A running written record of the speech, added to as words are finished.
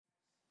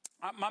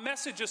My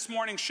message this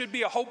morning should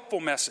be a hopeful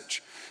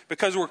message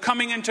because we're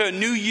coming into a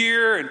new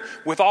year and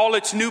with all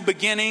its new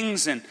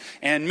beginnings, and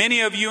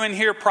many of you in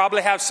here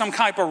probably have some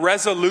type of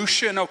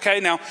resolution, okay?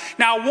 Now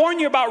I warn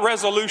you about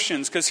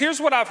resolutions, because here's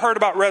what I've heard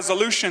about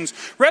resolutions.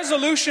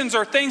 Resolutions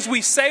are things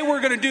we say we're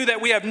going to do that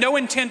we have no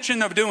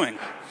intention of doing.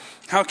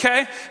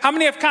 Okay? How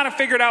many have kind of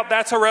figured out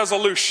that's a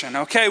resolution?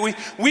 Okay?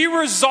 We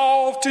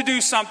resolve to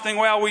do something.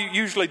 Well, we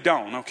usually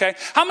don't. Okay?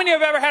 How many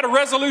have ever had a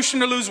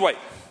resolution to lose weight?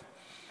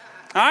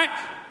 All right?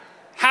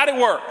 How'd it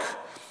work?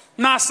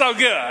 Not so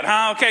good,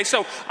 huh? Okay,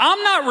 so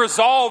I'm not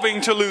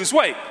resolving to lose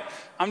weight.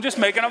 I'm just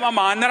making up my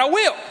mind that I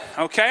will.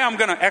 Okay, I'm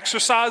going to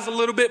exercise a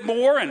little bit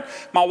more, and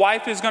my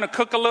wife is going to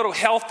cook a little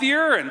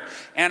healthier,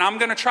 and I'm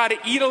going to try to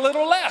eat a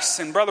little less.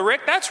 And Brother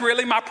Rick, that's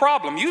really my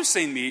problem. You've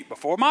seen me eat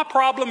before. My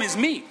problem is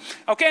me.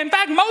 Okay, in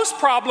fact, most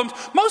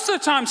of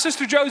the time,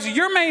 Sister Josie,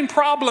 your main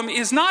problem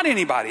is not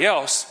anybody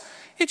else.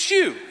 It's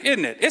you,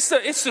 isn't it? It's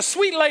the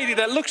sweet lady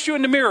that looks you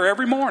in the mirror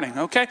every morning,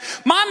 okay?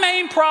 My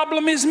main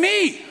problem is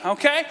me,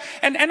 okay?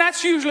 And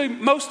that's usually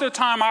most of the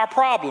time our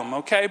problem,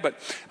 okay? But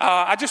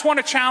I just want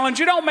to challenge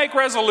you, don't make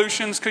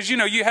resolutions because,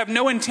 you have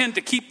no intent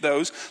to keep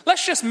those.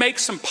 Let's just make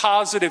some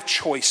positive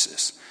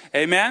choices.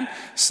 Amen.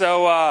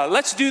 So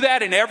let's do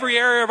that in every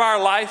area of our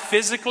life,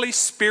 physically,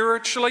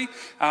 spiritually,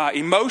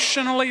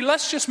 emotionally.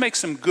 Let's just make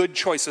some good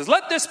choices.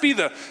 Let this be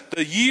the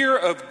year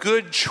of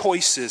good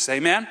choices.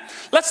 Amen.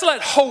 Let's let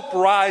hope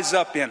rise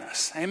up in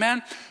us.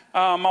 Amen.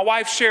 My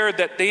wife shared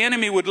that the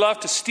enemy would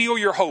love to steal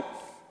your hope.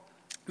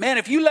 Man,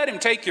 if you let him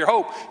take your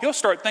hope, he'll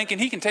start thinking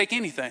he can take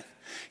anything.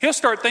 He'll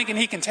start thinking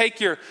he can take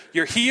your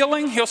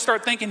healing. He'll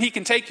start thinking he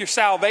can take your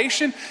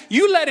salvation.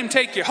 You let him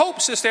take your hope,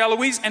 Sister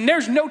Eloise, and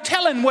there's no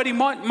telling what he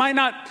might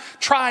not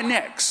try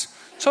next.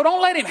 So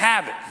don't let him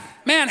have it.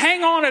 Man,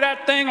 hang on to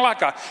that thing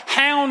like a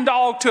hound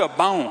dog to a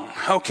bone,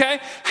 okay?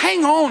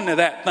 Hang on to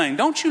that thing.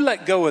 Don't you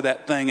let go of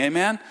that thing,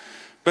 amen?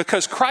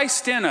 Because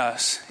Christ in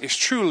us is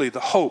truly the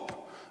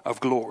hope of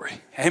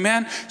glory,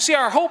 amen? See,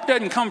 our hope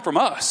doesn't come from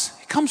us.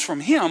 It comes from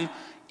him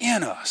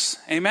in us,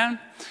 amen?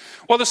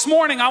 Well, this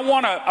morning I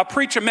want to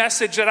preach a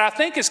message that I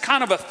think is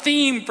kind of a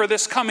theme for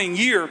this coming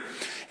year.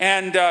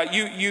 And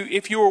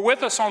if you were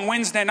with us on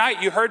Wednesday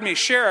night, you heard me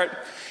share it.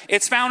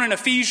 It's found in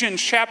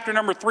Ephesians chapter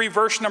number 3,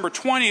 verse number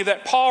 20,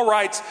 that Paul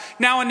writes,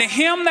 "Now unto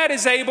him that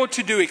is able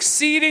to do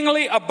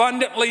exceedingly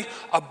abundantly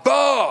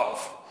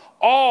above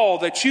all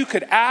that you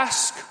could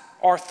ask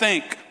or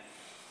think."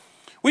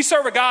 We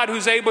serve a God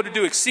who's able to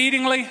do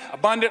exceedingly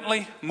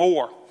abundantly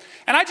more.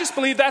 And I just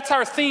believe that's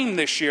our theme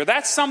this year.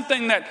 That's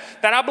something that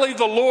I believe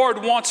the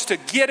Lord wants to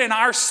get in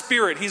our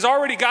spirit. He's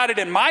already got it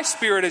in my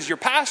spirit as your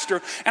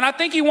pastor, and I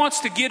think he wants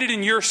to get it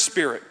in your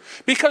spirit.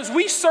 Because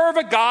we serve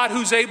a God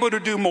who's able to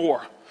do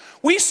more.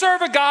 We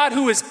serve a God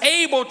who is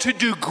able to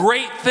do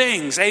great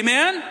things.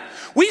 Amen?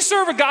 We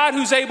serve a God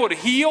who's able to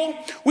heal.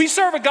 We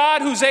serve a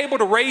God who's able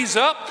to raise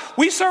up.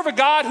 We serve a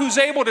God who's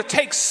able to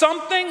take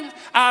something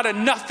out of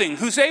nothing,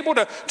 who's able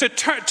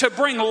to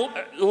bring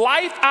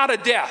life out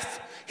of death.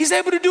 He's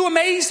able to do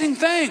amazing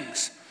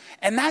things.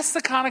 And that's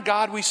the kind of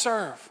God we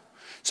serve.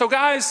 So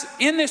guys,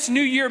 in this New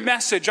Year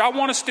message, I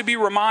want us to be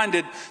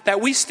reminded that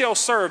we still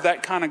serve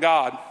that kind of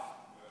God.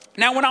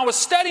 Now, when I was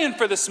studying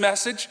for this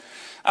message,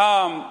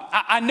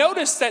 I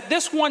noticed that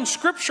this one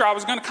scripture, I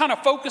was going to kind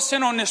of focus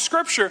in on this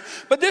scripture,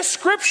 but this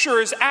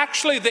scripture is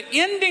actually the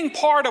ending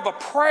part of a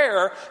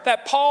prayer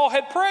that Paul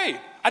had prayed.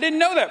 I didn't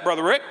know that,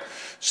 Brother Rick.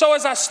 So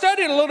as I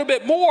studied a little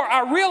bit more,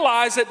 I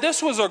realized that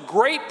this was a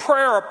great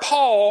prayer of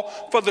Paul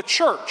for the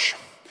church.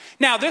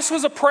 Now, this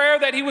was a prayer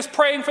that he was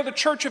praying for the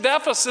church of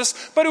Ephesus,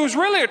 but it was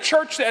really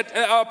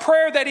a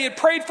prayer that he had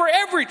prayed for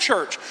every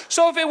church.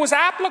 So if it was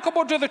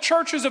applicable to the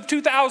churches of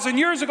 2,000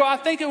 years ago, I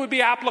think it would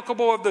be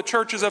applicable of the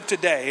churches of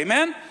today.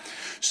 Amen?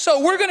 So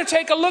we're going to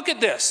take a look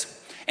at this.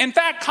 In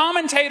fact,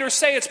 commentators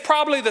say it's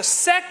probably the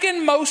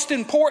second most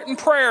important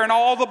prayer in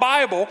all the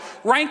Bible,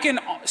 ranking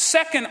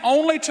second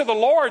only to the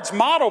Lord's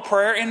model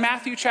prayer in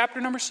Matthew chapter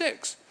number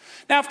 6.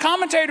 Now, if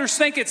commentators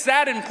think it's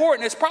that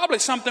important, it's probably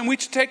something we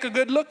should take a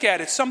good look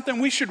at. It's something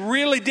we should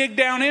really dig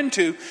down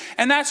into,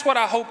 and that's what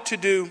I hope to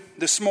do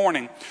this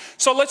morning.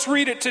 So let's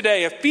read it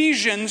today.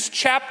 Ephesians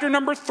chapter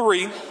number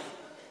 3,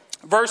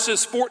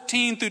 verses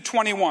 14 through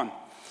 21.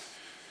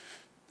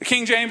 The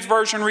King James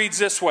Version reads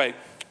this way.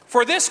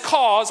 "For this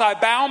cause I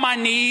bow my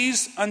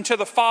knees unto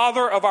the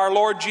Father of our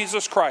Lord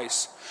Jesus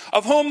Christ,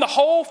 of whom the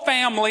whole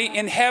family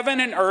in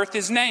heaven and earth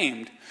is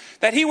named,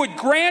 that he would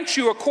grant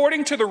you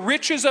according to the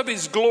riches of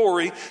his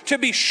glory to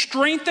be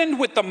strengthened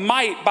with the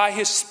might by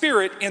his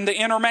Spirit in the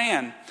inner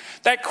man,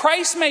 that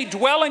Christ may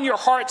dwell in your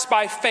hearts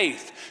by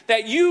faith,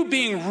 that you,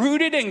 being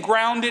rooted and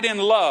grounded in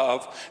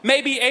love,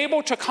 may be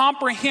able to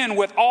comprehend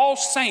with all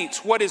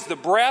saints what is the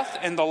breadth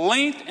and the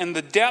length and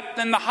the depth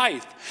and the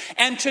height,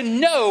 and to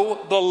know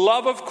the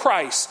love of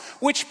Christ,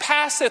 which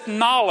passeth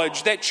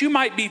knowledge, that you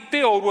might be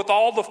filled with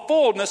all the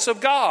fullness of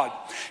God.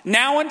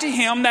 Now unto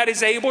him that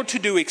is able to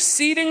do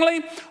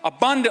exceedingly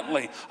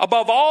abundantly,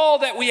 above all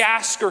that we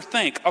ask or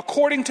think,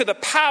 according to the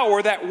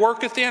power that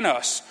worketh in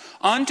us.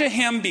 Unto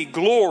him be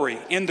glory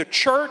in the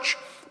church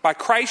by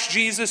Christ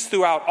Jesus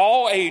throughout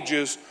all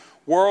ages,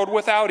 world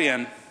without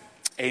end.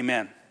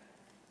 Amen.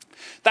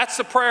 That's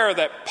the prayer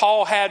that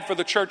Paul had for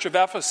the church of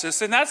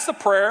Ephesus, and that's the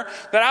prayer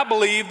that I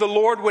believe the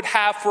Lord would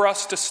have for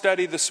us to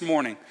study this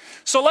morning.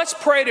 So let's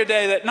pray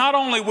today that not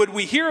only would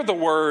we hear the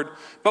word,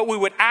 but we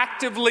would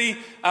actively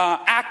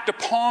act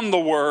upon the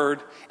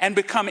word and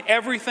become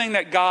everything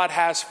that God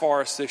has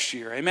for us this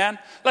year. Amen?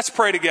 Let's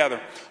pray together.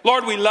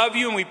 Lord, we love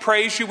you and we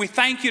praise you. We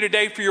thank you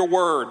today for your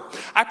word.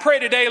 I pray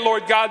today,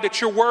 Lord God,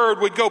 that your word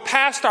would go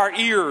past our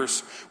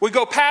ears, would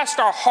go past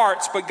our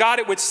hearts, but God,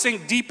 it would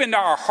sink deep into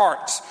our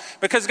hearts.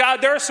 Because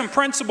God, there are some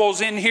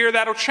principles in here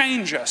that'll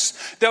change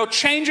us. They'll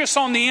change us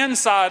on the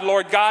inside,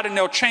 Lord God, and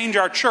they'll change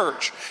our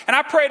church. And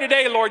I pray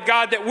today, Lord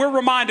God, that we're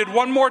reminded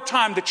one more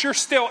time that you're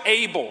still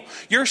able.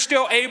 You're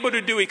still able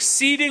to do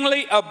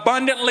exceedingly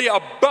abundantly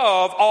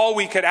above all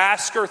we could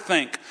ask or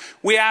think.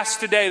 We ask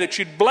today that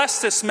you'd bless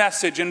this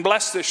message and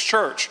bless this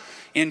church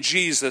in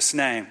Jesus'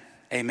 name.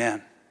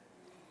 Amen.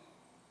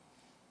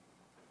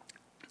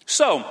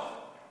 So,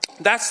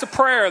 that's the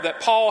prayer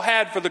that Paul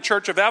had for the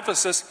church of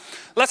Ephesus.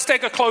 Let's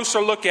take a closer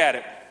look at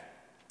it.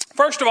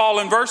 First of all,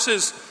 in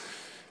verses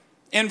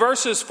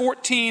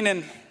 14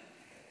 and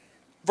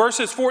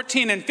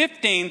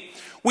 15,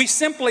 we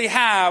simply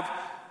have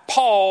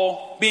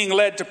Paul being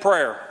led to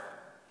prayer.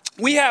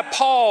 We have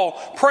Paul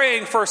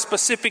praying for a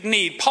specific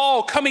need.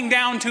 Paul coming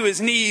down to his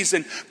knees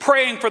and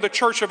praying for the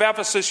church of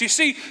Ephesus. You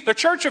see, the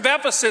church of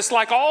Ephesus,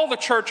 like all the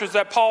churches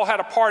that Paul had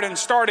a part in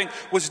starting,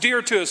 was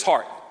dear to his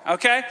heart.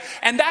 Okay?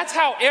 And that's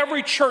how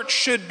every church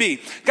should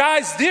be.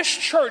 Guys, this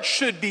church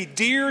should be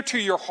dear to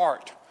your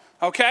heart.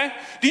 Okay?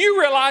 Do you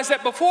realize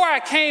that before I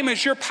came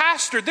as your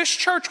pastor, this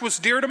church was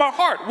dear to my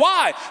heart?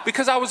 Why?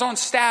 Because I was on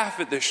staff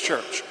at this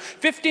church.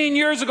 15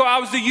 years ago, I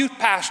was the youth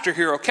pastor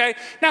here, okay?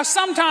 Now,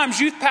 sometimes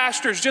youth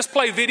pastors just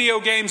play video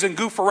games and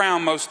goof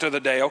around most of the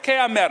day, okay?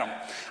 I met them.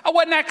 I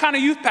wasn't that kind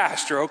of youth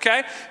pastor,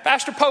 okay?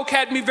 Pastor Polk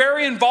had me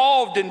very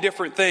involved in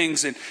different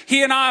things, and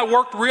he and I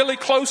worked really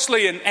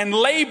closely and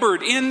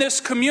labored in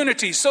this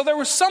community. So there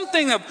was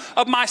something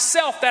of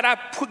myself that I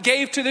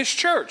gave to this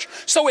church.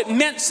 So it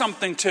meant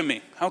something to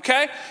me.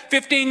 Okay?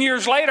 15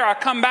 years later, I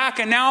come back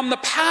and now I'm the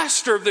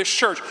pastor of this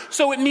church.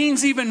 So it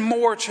means even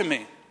more to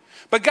me.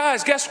 But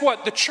guys, guess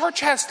what? The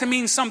church has to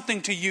mean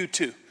something to you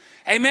too.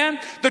 Amen?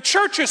 The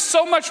church is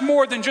so much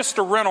more than just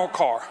a rental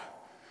car.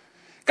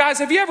 Guys,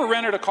 have you ever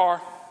rented a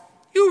car?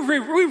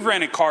 We've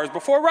rented cars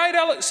before,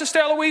 right, Sister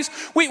Eloise?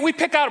 We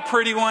pick out a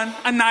pretty one,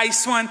 a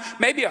nice one,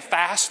 maybe a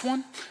fast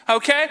one,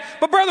 okay?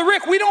 But Brother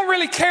Rick, we don't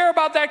really care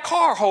about that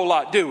car a whole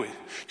lot, do we?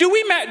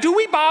 Do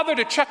we bother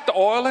to check the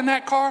oil in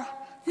that car?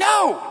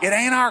 No, it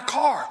ain't our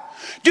car.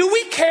 Do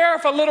we care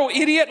if a little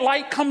idiot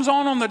light comes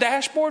on the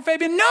dashboard,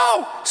 Fabian?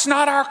 No, it's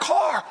not our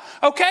car,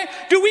 okay?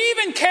 Do we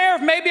even care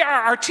if maybe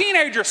our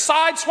teenager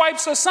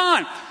sideswipes a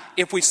sign?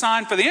 If we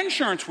sign for the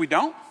insurance, we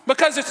don't,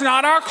 because it's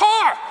not our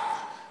car.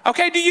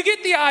 Okay, do you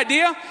get the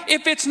idea?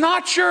 If it's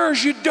not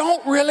yours, you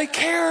don't really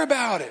care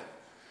about it.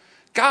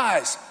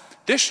 Guys,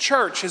 this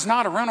church is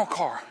not a rental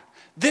car.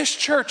 This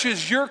church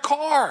is your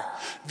car.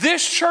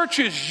 This church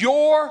is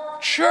your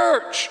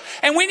church.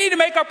 And we need to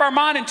make up our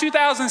mind in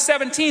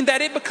 2017 that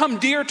it become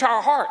dear to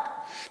our heart.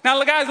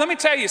 Now, guys, let me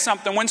tell you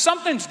something. When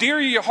something's dear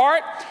to your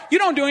heart, you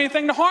don't do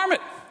anything to harm it.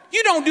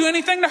 You don't do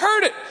anything to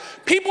hurt it.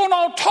 People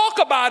don't talk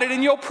about it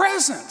in your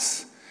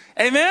presence.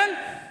 Amen?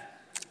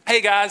 Hey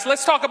guys,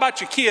 let's talk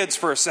about your kids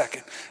for a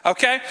second,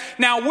 okay?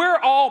 Now, we're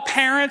all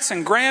parents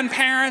and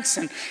grandparents,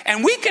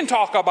 and we can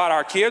talk about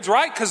our kids,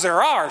 right? Because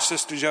they're ours,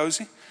 Sister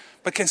Josie.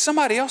 But can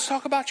somebody else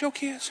talk about your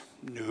kids?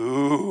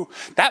 No.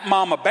 That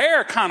mama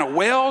bear kind of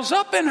wells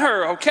up in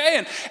her,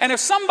 okay? And if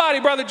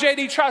somebody, Brother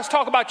JD, tries to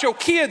talk about your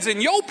kids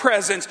in your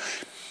presence,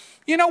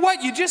 you know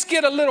what? You just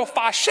get a little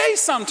fâché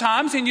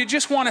sometimes, and you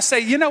just want to say,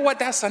 you know what?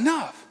 That's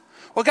enough.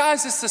 Well,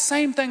 guys, it's the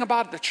same thing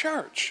about the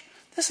church.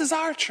 This is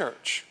our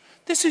church.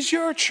 This is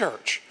your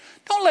church.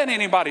 Don't let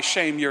anybody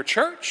shame your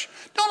church.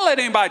 Don't let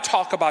anybody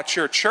talk about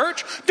your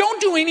church.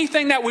 Don't do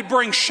anything that would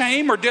bring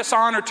shame or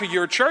dishonor to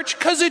your church,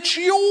 because it's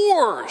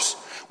yours.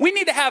 We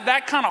need to have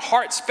that kind of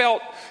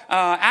heartfelt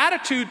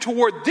attitude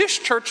toward this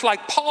church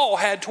like Paul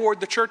had toward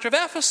the church of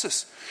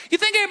Ephesus. You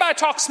think anybody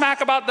talks smack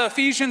about the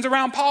Ephesians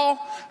around Paul?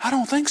 I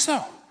don't think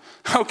so.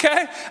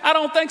 Okay? I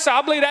don't think so.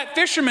 I believe that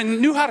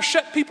fisherman knew how to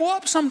shut people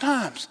up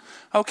sometimes.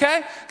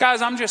 Okay?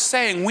 Guys, I'm just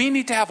saying we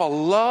need to have a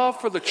love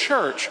for the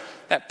church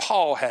that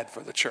Paul had for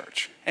the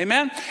church.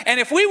 Amen? And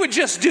if we would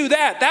just do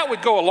that, that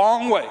would go a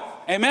long way.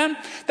 Amen?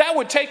 That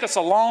would take us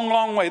a long,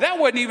 long way. That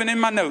wasn't even in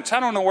my notes. I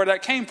don't know where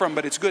that came from,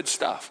 but it's good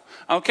stuff.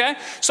 Okay?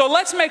 So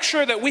let's make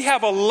sure that we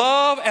have a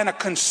love and a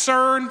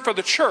concern for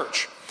the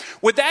church.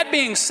 With that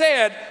being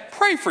said,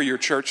 pray for your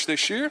church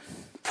this year.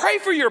 Pray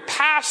for your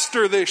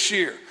pastor this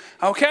year.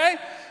 Okay?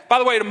 By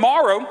the way,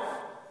 tomorrow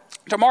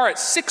at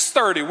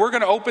 6:30, we're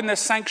going to open this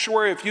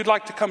sanctuary. If you'd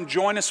like to come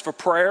join us for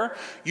prayer,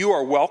 you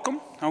are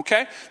welcome.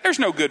 okay? There's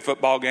no good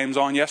football games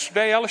on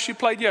yesterday. LSU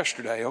played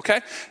yesterday,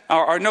 okay?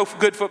 Or no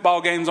good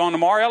football games on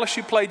tomorrow.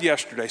 LSU played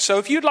yesterday. So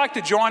if you'd like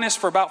to join us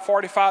for about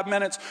 45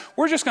 minutes,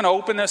 we're just going to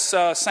open this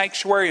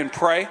sanctuary and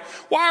pray.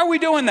 Why are we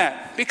doing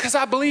that? Because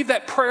I believe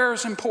that prayer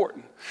is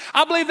important.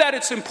 I believe that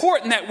it's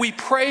important that we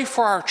pray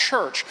for our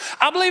church.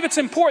 I believe it's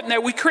important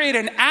that we create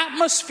an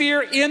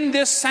atmosphere in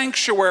this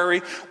sanctuary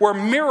where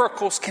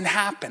miracles can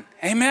happen.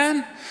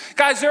 Amen?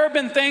 Guys, there have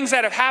been things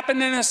that have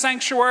happened in this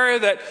sanctuary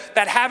that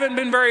haven't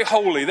been very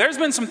holy. There's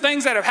been some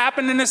things that have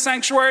happened in this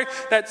sanctuary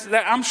that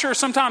I'm sure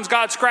sometimes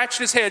God scratched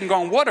his head and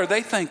going, what are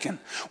they thinking?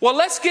 Well,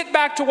 let's get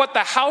back to what the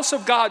house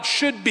of God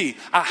should be,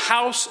 a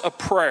house of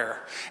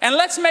prayer. And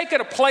let's make it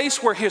a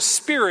place where his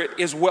spirit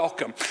is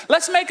welcome.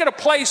 Let's make it a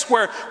place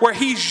where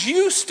he's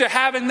used to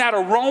having that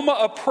aroma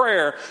of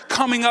prayer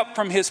coming up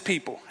from his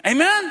people.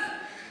 Amen?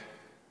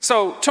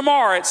 So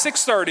tomorrow at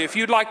 6:30, if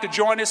you'd like to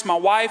join us, my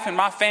wife and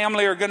my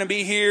family are going to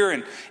be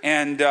here,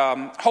 and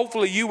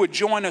hopefully you would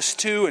join us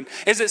too. And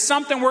is it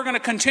something we're going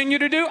to continue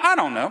to do? I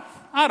don't know.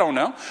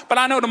 But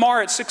I know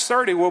tomorrow at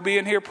 6:30 we'll be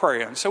in here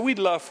praying. So we'd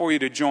love for you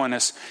to join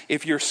us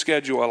if your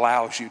schedule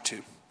allows you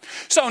to.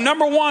 So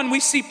number one,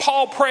 we see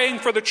Paul praying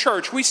for the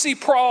church. We see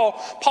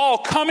Paul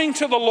coming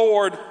to the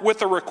Lord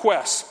with a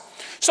request.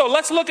 So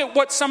let's look at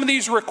what some of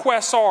these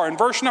requests are. In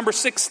verse number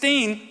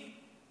 16,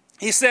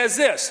 he says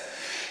this,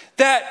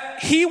 that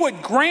he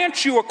would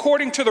grant you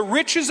according to the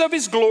riches of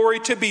his glory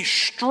to be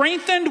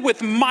strengthened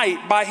with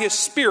might by his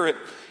spirit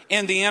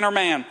in the inner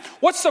man.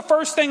 What's the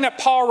first thing that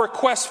Paul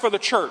requests for the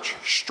church?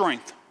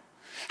 Strength.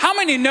 How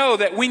many know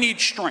that we need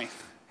strength?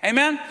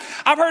 Amen?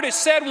 I've heard it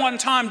said one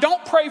time,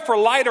 don't pray for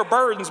lighter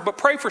burdens, but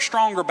pray for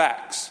stronger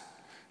backs.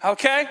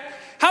 Okay?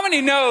 How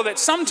many know that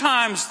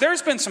sometimes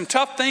there's been some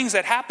tough things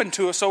that happened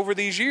to us over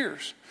these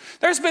years?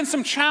 There's been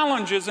some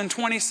challenges in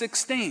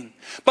 2016.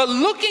 But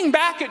looking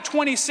back at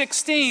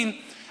 2016,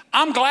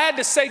 I'm glad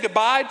to say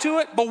goodbye to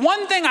it. But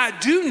one thing I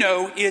do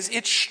know is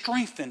it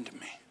strengthened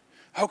me.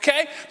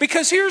 Okay?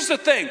 Because here's the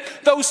thing.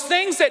 Those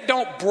things that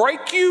don't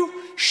break you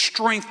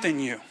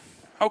strengthen you.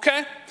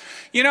 Okay?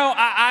 You know,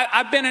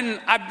 I've been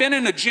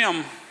in a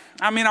gym.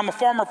 I mean, I'm a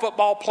former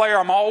football player.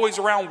 I'm always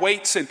around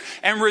weights,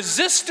 and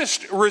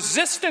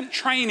resistant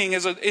training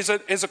is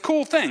a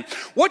cool thing.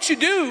 What you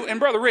do, and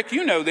Brother Rick,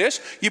 you know this,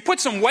 you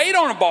put some weight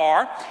on a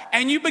bar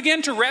and you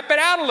begin to rep it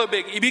out a little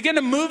bit. You begin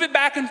to move it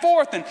back and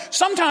forth, and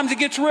sometimes it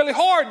gets really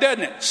hard,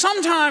 doesn't it?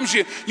 Sometimes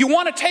you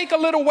want to take a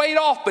little weight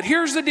off, but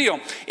here's the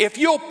deal. If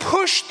you'll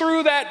push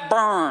through that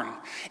burn,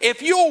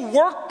 if you'll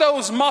work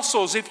those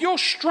muscles, if you'll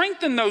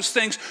strengthen those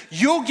things,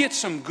 you'll get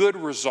some good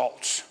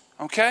results,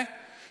 okay?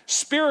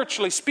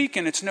 Spiritually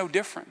speaking, it's no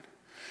different.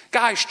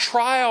 Guys,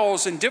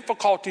 trials and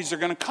difficulties are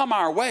going to come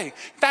our way.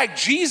 In fact,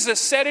 Jesus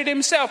said it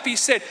himself. He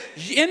said,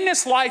 in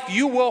this life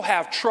you will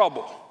have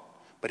trouble.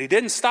 But he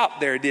didn't stop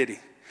there, did he?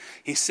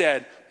 He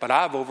said, but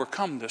I've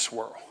overcome this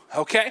world.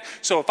 Okay?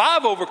 So if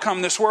I've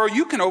overcome this world,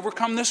 you can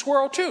overcome this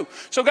world too.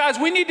 So guys,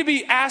 we need to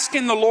be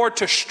asking the Lord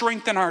to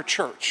strengthen our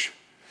church.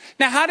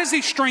 Now, how does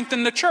he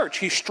strengthen the church?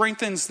 He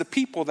strengthens the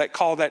people that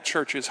call that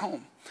church his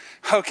home.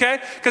 Okay?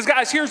 Because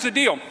guys, here's the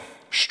deal.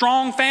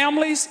 Strong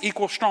families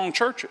equal strong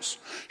churches.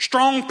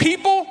 Strong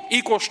people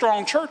equal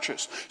strong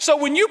churches. So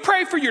when you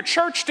pray for your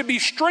church to be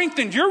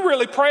strengthened, you're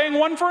really praying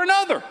one for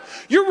another.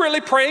 You're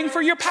really praying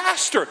for your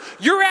pastor.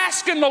 You're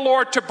asking the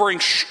Lord to bring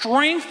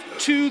strength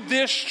to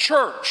this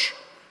church.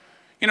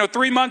 You know,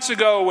 3 months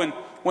ago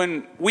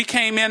when we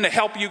came in to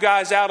help you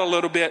guys out a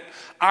little bit,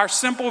 our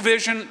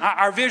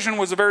vision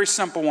was a very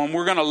simple one.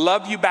 We're going to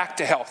love you back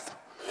to health.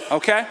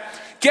 Okay?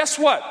 Guess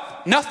what?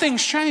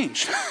 Nothing's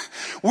changed.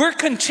 We're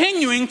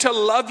continuing to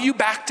love you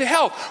back to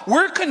health.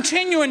 We're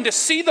continuing to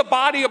see the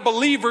body of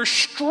believers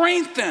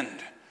strengthened.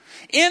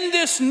 In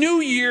this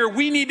new year,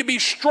 we need to be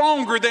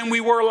stronger than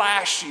we were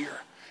last year.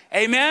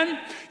 Amen?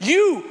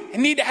 You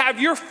need to have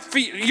your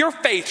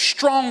faith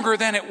stronger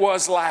than it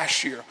was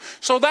last year.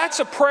 So that's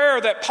a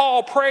prayer that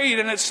Paul prayed,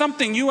 and it's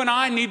something you and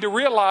I need to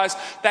realize,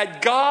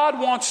 that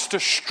God wants to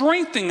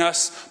strengthen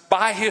us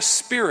by his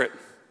Spirit.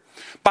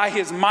 By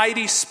his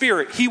mighty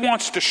Spirit. He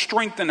wants to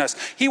strengthen us.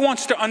 He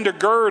wants to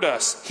undergird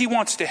us. He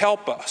wants to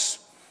help us.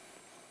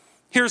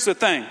 Here's the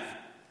thing.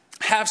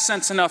 Have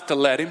sense enough to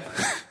let him.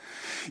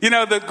 You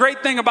know, the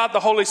great thing about the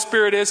Holy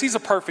Spirit is he's a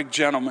perfect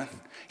gentleman.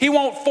 He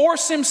won't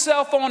force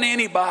himself on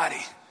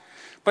anybody.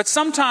 But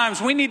sometimes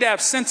we need to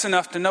have sense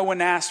enough to know when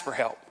to ask for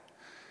help.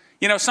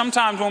 You know,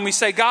 sometimes when we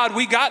say, God,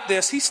 we got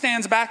this, he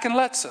stands back and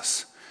lets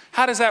us.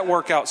 How does that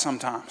work out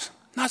sometimes?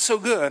 Not so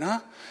good, huh?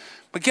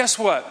 But guess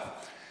what?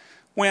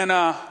 When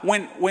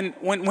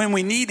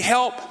we need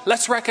help,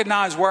 let's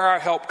recognize where our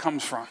help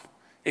comes from.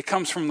 It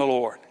comes from the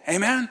Lord.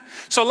 Amen?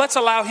 So let's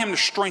allow him to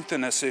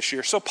strengthen us this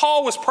year. So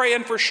Paul was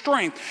praying for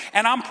strength,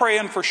 and I'm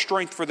praying for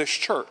strength for this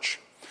church.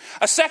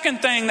 A second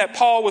thing that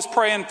Paul was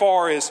praying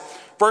for is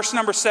verse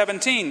number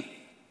 17.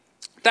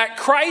 that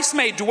Christ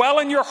may dwell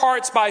in your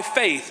hearts by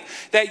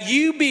faith, that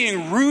you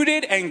being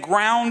rooted and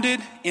grounded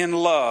in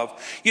love.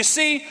 You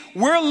see,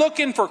 we're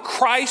looking for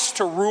Christ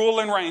to rule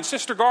and reign.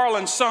 Sister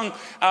Garland sung,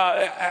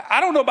 I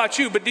don't know about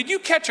you, but did you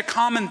catch a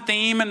common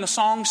theme in the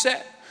song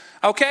set?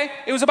 Okay,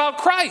 it was about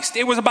Christ.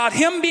 It was about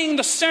him being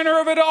the center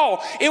of it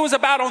all. It was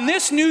about, on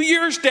this New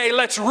Year's Day,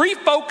 let's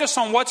refocus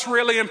on what's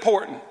really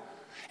important.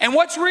 And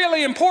what's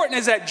really important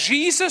is that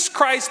Jesus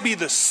Christ be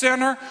the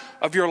center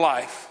of your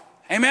life.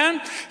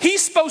 Amen?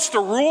 He's supposed to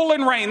rule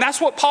and reign.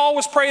 That's what Paul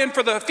was praying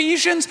for the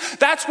Ephesians.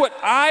 That's what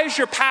I, as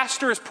your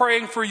pastor, is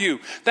praying for you.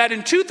 That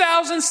in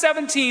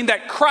 2017,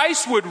 that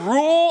Christ would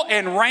rule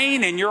and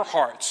reign in your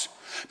hearts.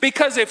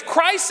 Because if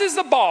Christ is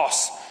the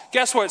boss,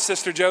 guess what,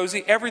 Sister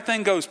Josie?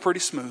 Everything goes pretty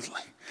smoothly.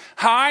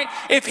 All right?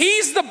 If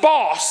he's the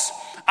boss,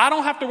 I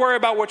don't have to worry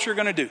about what you're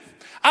going to do.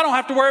 I don't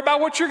have to worry about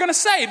what you're going to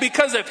say.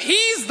 Because if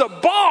he's the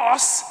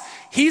boss,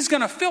 he's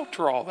going to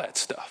filter all that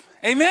stuff.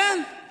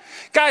 Amen?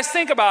 Guys,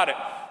 think about it.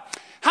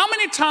 How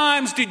many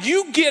times did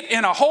you get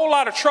in a whole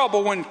lot of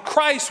trouble when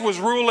Christ was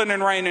ruling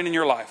and reigning in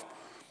your life?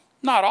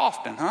 Not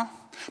often, huh?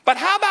 But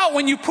how about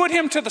when you put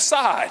him to the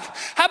side?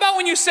 How about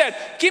when you said,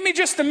 give me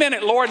just a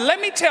minute, Lord, let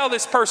me tell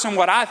this person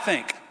what I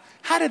think.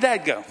 How did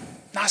that go?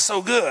 Not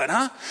so good,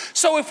 huh?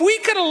 So if we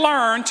could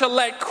learn to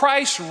let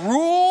Christ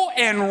rule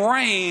and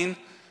reign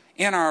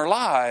in our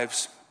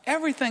lives,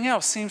 everything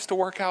else seems to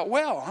work out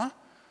well, huh?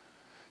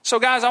 So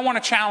guys, I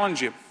want to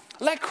challenge you.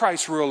 Let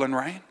Christ rule and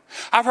reign.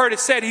 I've heard it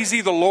said he's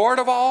either Lord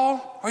of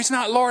all or he's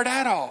not Lord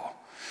at all.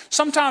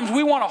 Sometimes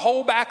we want to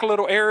hold back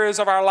little areas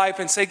of our life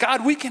and say,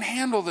 God, we can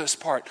handle this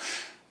part.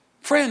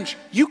 Friends,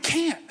 you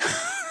can't.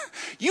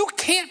 You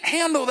can't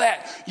handle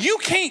that. You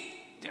can't.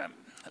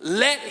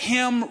 Let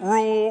him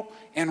rule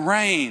and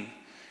reign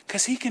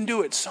because he can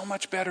do it so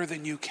much better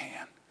than you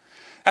can.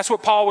 That's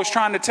what Paul was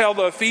trying to tell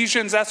the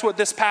Ephesians. That's what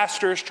this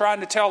pastor is trying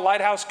to tell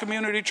Lighthouse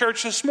Community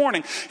Church this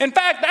morning. In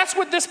fact, that's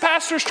what this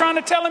pastor is trying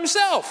to tell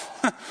himself.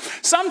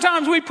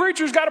 Sometimes we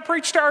preachers got to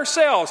preach to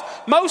ourselves.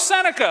 Mo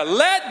Seneca,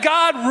 let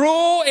God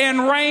rule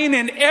and reign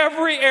in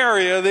every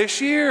area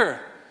this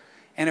year.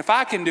 And if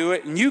I can do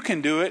it and you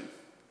can do it,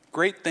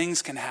 great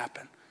things can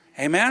happen.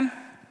 Amen?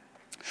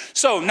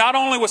 So not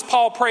only was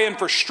Paul praying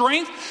for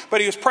strength,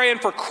 but he was praying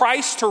for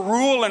Christ to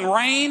rule and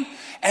reign.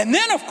 And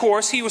then, of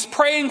course, he was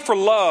praying for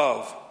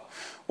love.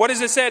 What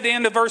does it say at the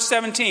end of verse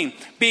 17?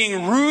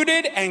 Being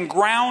rooted and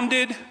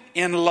grounded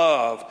in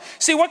love.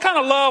 See, what kind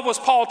of love was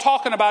Paul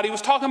talking about? He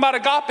was talking about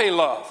agape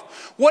love.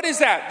 What is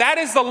that? That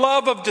is the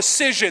love of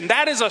decision.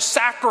 That is a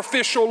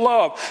sacrificial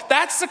love.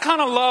 That's the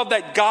kind of love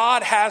that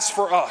God has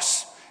for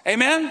us.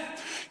 Amen?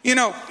 You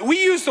know,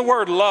 we use the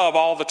word love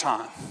all the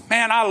time.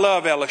 Man, I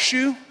love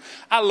LSU.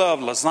 I love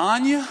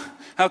lasagna.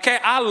 Okay,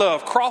 I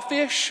love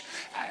crawfish.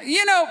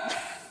 You know,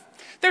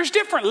 there's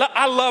different.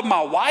 I love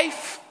my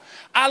wife.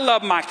 I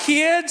love my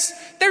kids.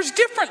 There's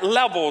different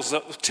levels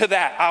to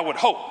that, I would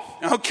hope.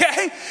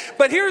 Okay?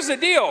 But here's the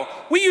deal.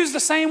 We use the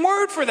same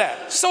word for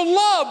that. So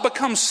love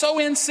becomes so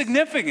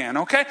insignificant,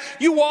 okay?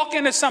 You walk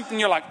into something,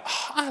 you're like,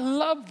 oh, I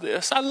love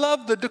this. I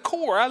love the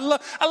decor. I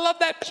love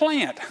that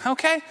plant,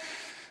 okay?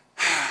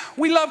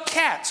 We love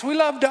cats. We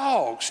love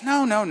dogs.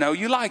 No,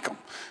 you like them,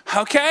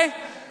 okay?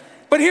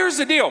 But here's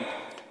the deal.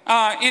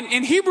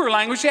 In Hebrew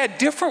language, they had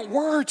different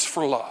words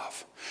for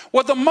love.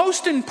 Well, the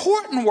most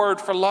important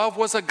word for love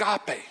was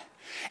agape.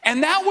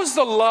 And that was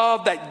the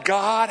love that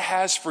God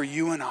has for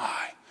you and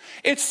I.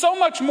 It's so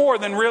much more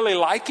than really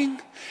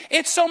liking.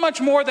 It's so much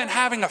more than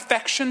having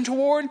affection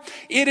toward.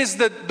 It is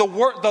the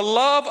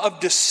love of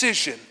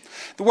decision,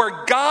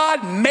 where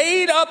God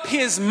made up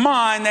his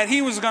mind that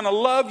he was going to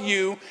love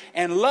you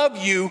and love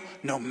you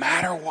no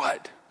matter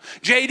what.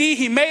 JD,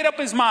 he made up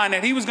his mind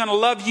that he was going to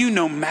love you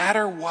no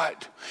matter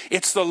what.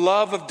 It's the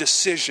love of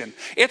decision.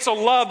 It's a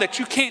love that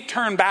you can't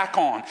turn back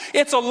on.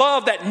 It's a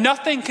love that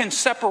nothing can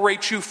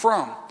separate you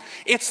from.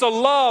 It's the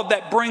love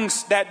that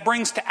brings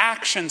to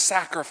action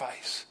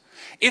sacrifice.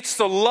 It's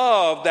the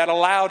love that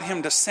allowed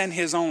him to send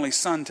his only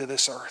son to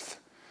this earth.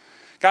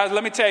 Guys,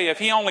 let me tell you, if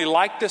he only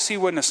liked us, he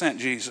wouldn't have sent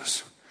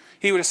Jesus.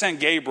 He would have sent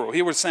Gabriel.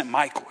 He would have sent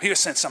Michael. He would have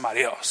sent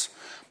somebody else.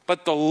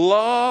 But the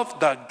love,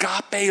 the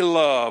agape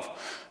love,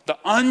 the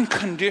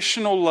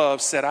unconditional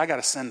love said, I got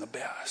to send the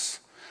best.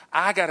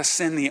 I got to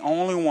send the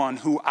only one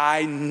who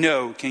I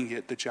know can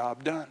get the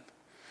job done.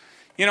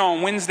 You know,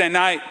 on Wednesday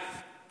night,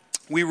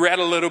 we read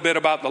a little bit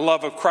about the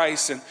love of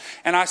Christ.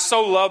 And I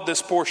so love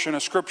this portion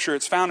of Scripture.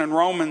 It's found in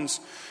Romans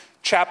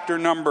chapter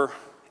number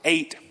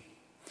 8.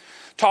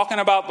 Talking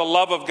about the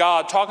love of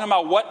God. Talking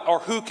about what or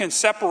who can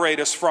separate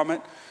us from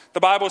it. The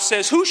Bible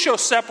says, who shall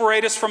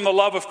separate us from the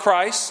love of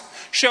Christ?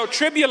 Shall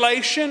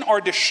tribulation or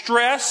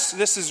distress,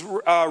 this is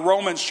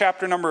Romans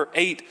chapter number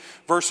 8,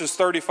 verses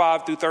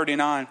 35 through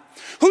 39.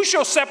 Who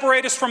shall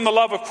separate us from the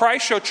love of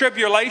Christ? Shall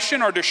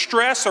tribulation or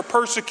distress or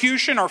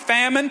persecution or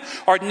famine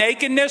or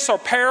nakedness or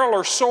peril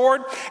or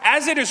sword?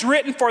 As it is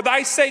written, for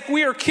thy sake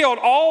we are killed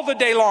all the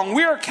day long.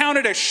 We are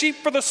counted as sheep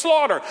for the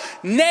slaughter.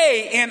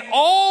 Nay, in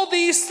all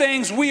these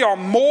things we are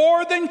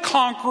more than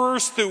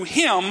conquerors through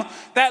him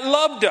that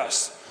loved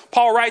us.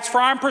 Paul writes, for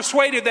I'm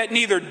persuaded that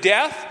neither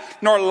death,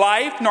 nor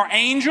life, nor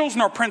angels,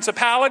 nor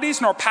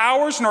principalities, nor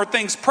powers, nor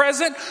things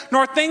present,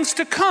 nor things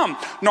to come,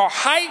 nor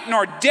height,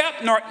 nor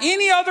depth, nor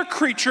any other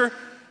creature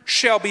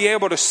shall be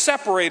able to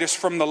separate us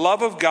from the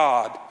love of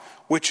God,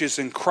 which is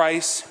in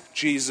Christ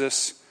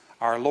Jesus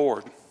our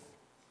Lord.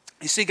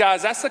 You see,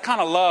 guys, that's the kind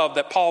of love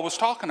that Paul was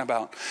talking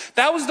about.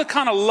 That was the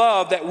kind of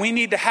love that we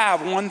need to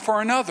have one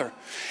for another.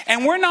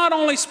 And we're not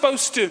only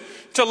supposed to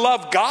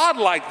love God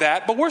like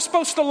that, but we're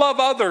supposed to love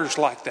others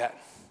like that.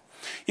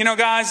 You know,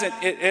 guys,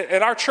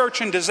 at our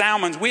church in Des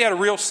Allemands, we had a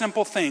real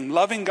simple thing,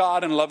 loving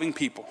God and loving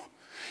people.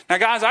 Now,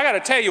 guys, I got to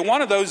tell you,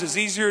 one of those is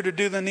easier to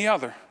do than the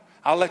other.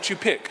 I'll let you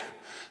pick.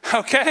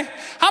 Okay?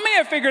 How many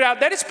have figured out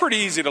that it's pretty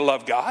easy to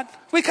love God?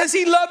 Because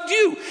he loved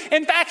you.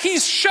 In fact,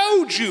 he's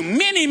showed you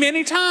many,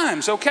 many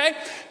times, okay?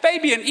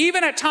 Fabian,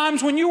 even at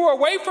times when you were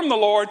away from the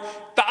Lord,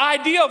 the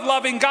idea of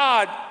loving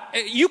God,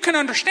 you can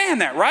understand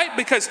that, right?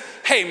 Because,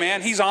 hey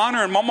man, he's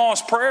honoring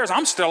Mama's prayers.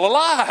 I'm still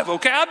alive,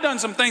 okay? I've done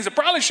some things that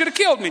probably should have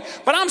killed me,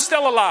 but I'm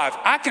still alive.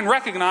 I can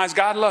recognize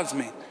God loves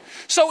me.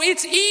 So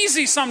it's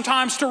easy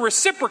sometimes to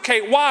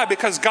reciprocate. Why?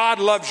 Because God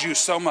loves you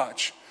so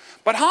much.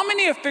 But how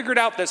many have figured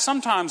out that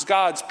sometimes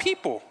God's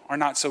people are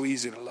not so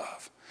easy to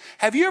love?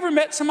 Have you ever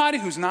met somebody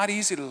who's not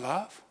easy to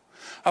love?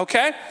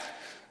 Okay?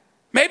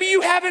 Maybe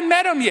you haven't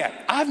met them yet.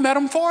 I've met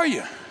them for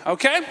you.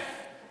 Okay?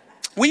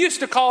 We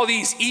used to call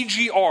these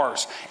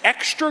EGRs,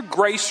 extra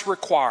grace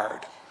required.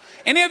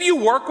 Any of you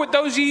work with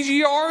those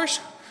EGRs?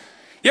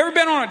 You ever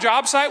been on a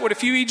job site with a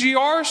few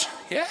EGRs?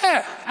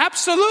 Yeah,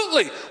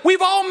 absolutely.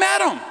 We've all met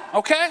them.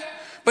 Okay?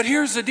 But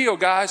here's the deal,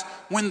 guys.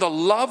 When the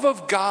love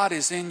of God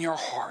is in your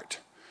heart,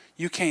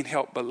 you can't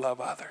help but love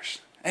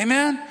others.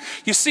 Amen?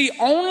 You see,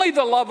 only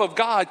the love of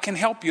God can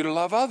help you to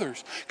love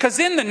others. Because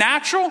in the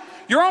natural,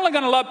 you're only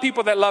going to love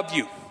people that love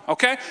you.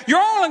 Okay?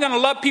 You're only going to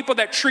love people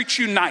that treat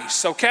you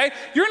nice. Okay?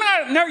 You're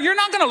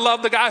not going to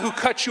love the guy who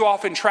cuts you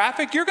off in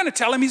traffic. You're going to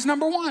tell him he's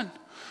number one.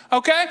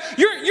 Okay?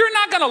 You're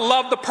not going to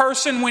love the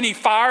person when he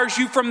fires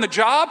you from the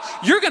job.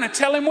 You're going to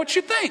tell him what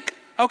you think.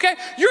 Okay?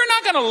 You're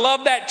not going to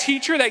love that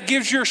teacher that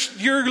gives your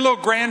little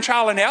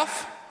grandchild an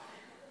F.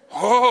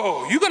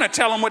 Oh, you're going to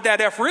tell them what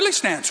that F really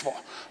stands for.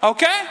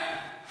 Okay?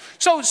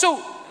 So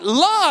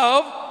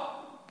love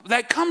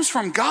that comes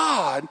from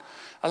God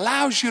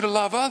allows you to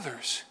love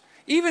others,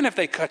 even if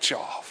they cut you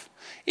off,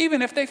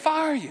 even if they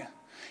fire you,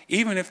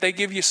 even if they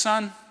give your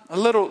son a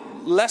little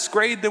less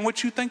grade than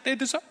what you think they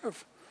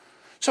deserve.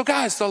 So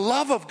guys, the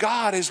love of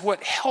God is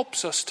what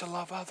helps us to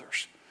love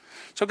others.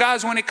 So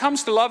guys, when it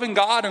comes to loving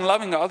God and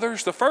loving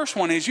others, the first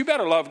one is you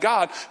better love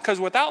God, because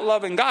without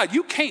loving God,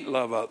 you can't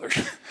love others.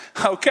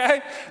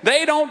 Okay?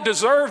 They don't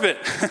deserve it.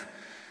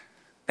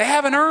 They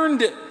haven't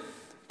earned it.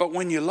 But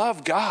when you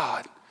love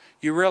God,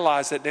 you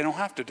realize that they don't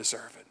have to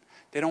deserve it.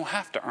 They don't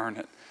have to earn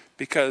it.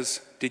 Because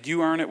did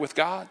you earn it with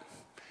God?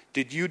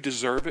 Did you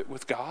deserve it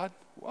with God?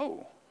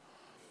 Whoa.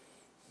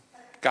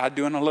 God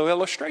doing a little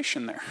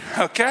illustration there.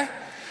 Okay?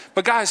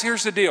 But guys,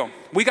 here's the deal.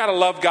 We got to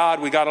love God.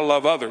 We got to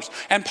love others.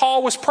 And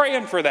Paul was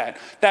praying for that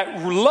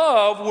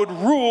love would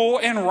rule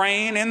and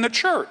reign in the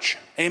church.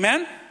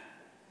 Amen?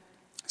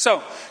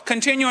 So,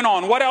 continuing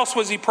on, what else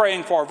was he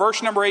praying for?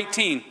 Verse number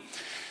 18.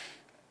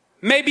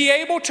 May be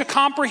able to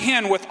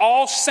comprehend with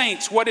all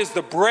saints what is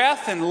the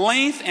breadth and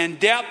length and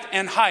depth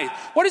and height.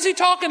 What is he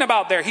talking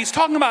about there? He's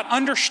talking about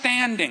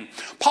understanding.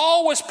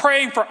 Paul was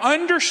praying for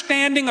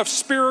understanding of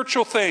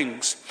spiritual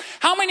things.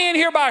 How many in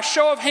here by a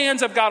show of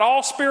hands have got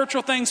all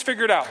spiritual things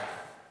figured out?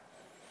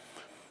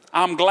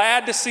 I'm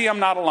glad to see I'm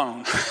not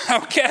alone.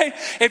 Okay?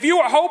 If you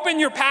were hoping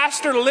your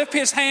pastor to lift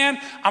his hand,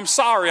 I'm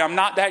sorry, I'm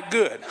not that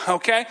good.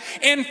 Okay?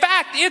 In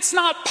fact, it's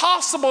not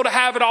possible to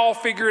have it all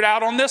figured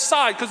out on this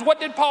side. Because what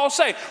did Paul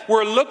say?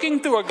 We're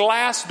looking through a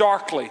glass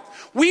darkly.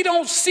 We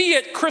don't see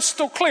it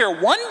crystal clear.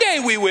 One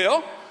day we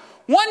will.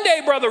 One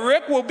day, Brother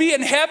Rick, will be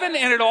in heaven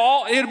and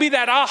it'll be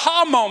that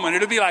aha moment.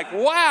 It'll be like,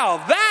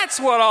 wow, that's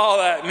what all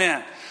that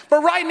meant.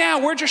 But right now,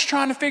 we're just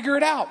trying to figure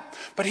it out.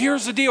 But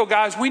here's the deal,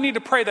 guys. We need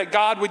to pray that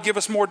God would give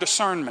us more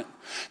discernment,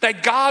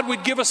 that God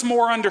would give us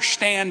more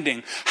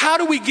understanding. How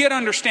do we get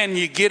understanding?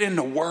 You get in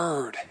the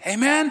Word.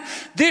 Amen?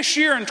 This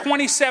year in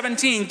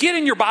 2017, get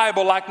in your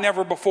Bible like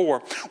never before.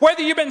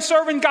 Whether you've been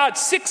serving God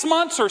 6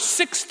 months or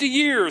 60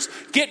 years,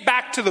 get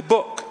back to the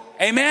book.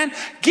 Amen?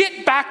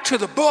 Get back to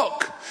the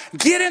book.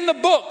 Get in the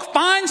book.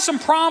 Find some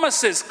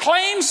promises.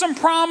 Claim some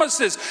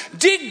promises.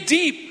 Dig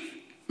deep.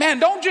 Man,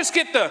 don't just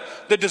get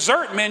the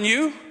dessert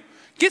menu.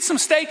 Get some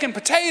steak and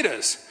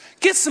potatoes.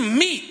 Get some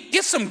meat.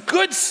 Get some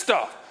good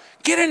stuff.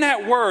 Get in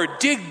that Word.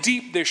 Dig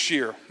deep this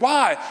year.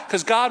 Why?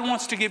 Because God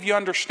wants to give you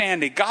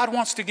understanding. God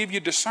wants to give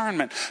you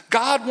discernment.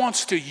 God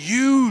wants to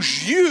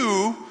use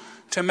you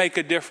to make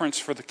a difference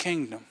for the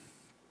kingdom.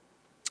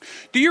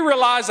 Do you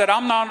realize that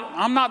I'm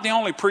not the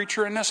only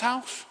preacher in this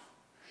house?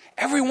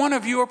 Every one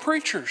of you are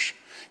preachers.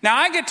 Now,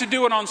 I get to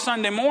do it on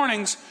Sunday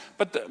mornings,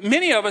 but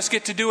many of us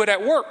get to do it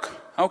at work.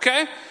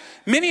 Okay?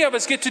 Many of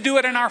us get to do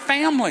it in our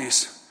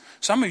families.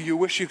 Some of you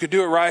wish you could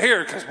do it right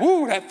here because,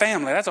 woo, that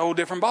family, that's a whole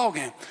different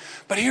ballgame.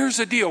 But here's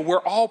the deal. We're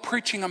all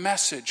preaching a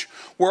message.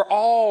 We're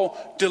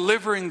all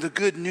delivering the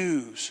good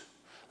news.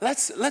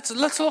 Let's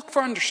look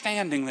for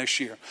understanding this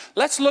year.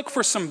 Let's look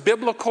for some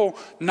biblical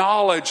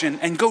knowledge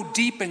and go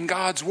deep in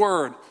God's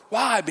word.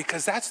 Why?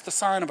 Because that's the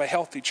sign of a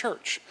healthy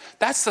church.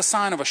 That's the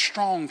sign of a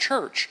strong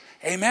church.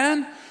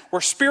 Amen?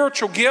 Where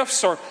spiritual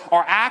gifts are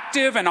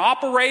active and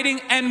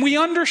operating and we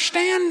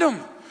understand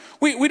them.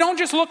 We don't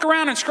just look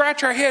around and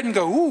scratch our head and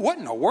go, ooh, what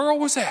in the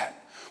world was that?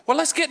 Well,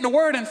 let's get in the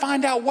word and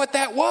find out what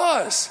that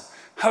was.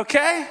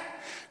 Okay?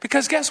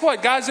 Because guess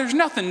what, guys? There's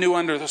nothing new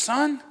under the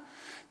sun.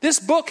 This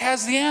book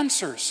has the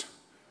answers.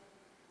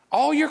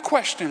 All your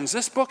questions,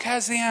 this book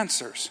has the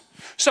answers.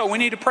 So we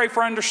need to pray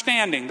for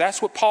understanding.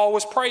 That's what Paul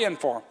was praying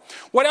for.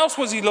 What else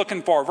was he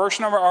looking for? Verse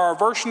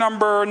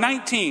number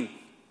 19.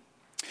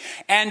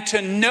 And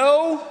to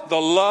know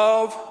the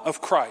love of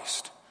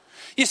Christ.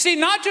 You see,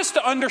 not just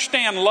to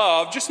understand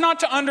love, just not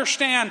to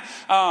understand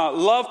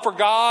love for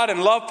God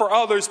and love for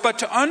others, but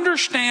to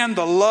understand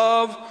the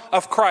love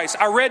of Christ.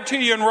 I read to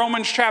you in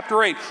Romans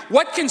chapter 8.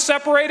 What can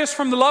separate us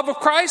from the love of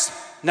Christ?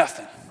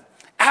 Nothing.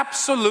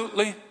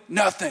 Absolutely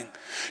nothing.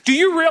 Do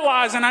you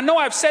realize, and I know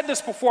I've said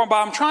this before, but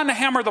I'm trying to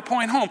hammer the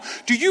point home.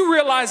 Do you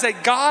realize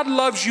that God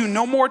loves you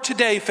no more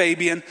today,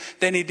 Fabian,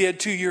 than he did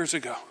 2 years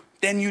ago?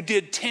 Than you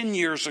did 10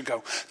 years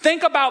ago.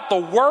 Think about the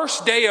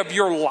worst day of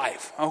your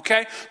life,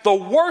 okay? The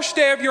worst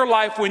day of your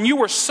life when you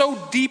were so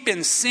deep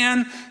in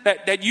sin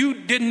that you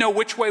didn't know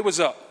which way was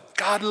up.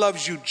 God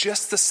loves you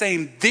just the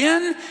same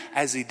then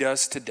as he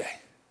does today.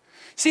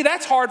 See,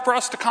 that's hard for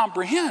us to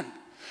comprehend.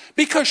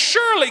 Because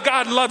surely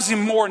God loves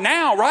him more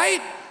now, right?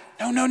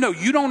 No.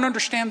 You don't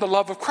understand the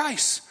love of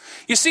Christ.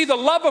 You see, the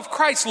love of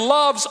Christ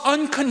loves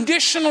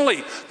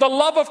unconditionally. The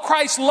love of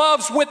Christ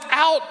loves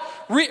without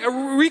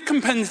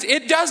recompense.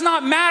 It does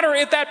not matter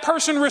if that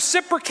person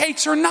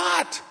reciprocates or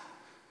not.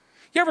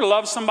 You ever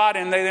love somebody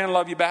and they didn't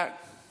love you back?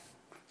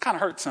 Kind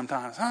of hurts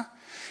sometimes, huh?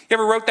 You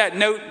ever wrote that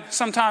note?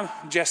 Sometimes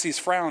Jesse's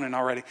frowning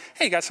already.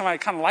 Hey, you got somebody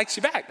that kind of likes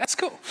you back. That's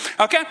cool.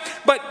 Okay?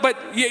 But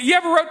you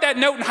ever wrote that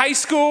note in high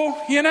school,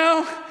 you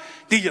know?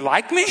 Do you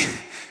like me?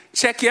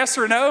 Check yes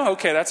or no.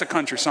 Okay, that's a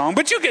country song,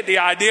 but you get the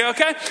idea,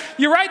 okay?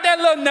 You write that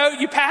little note,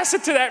 you pass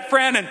it to that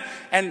friend,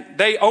 and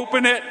they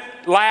open it,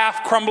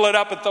 laugh, crumble it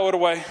up, and throw it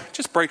away. It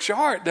just breaks your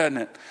heart, doesn't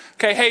it?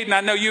 Okay, Hayden, I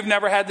know you've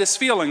never had this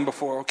feeling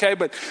before, okay?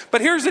 But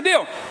here's the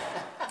deal.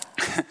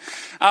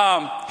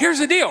 Here's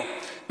the deal.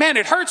 Man,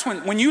 it hurts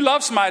when you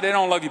love somebody, they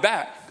don't love you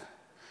back.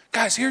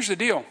 Guys, here's the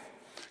deal.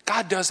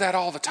 God does that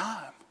all the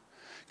time.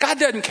 God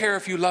doesn't care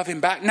if you love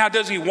him back. Now,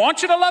 does he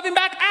want you to love him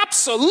back?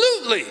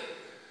 Absolutely.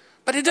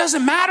 But it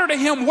doesn't matter to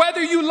him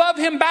whether you love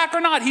him back or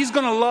not. He's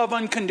going to love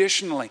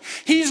unconditionally.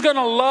 He's going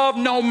to love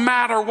no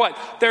matter what.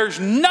 There's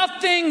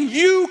nothing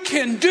you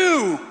can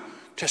do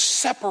to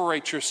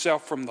separate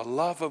yourself from the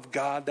love of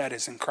God that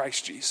is in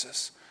Christ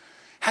Jesus.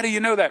 How do you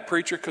know that,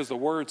 preacher? Because the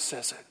word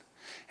says it.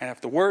 And if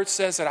the word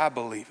says it, I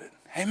believe it.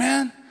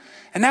 Amen?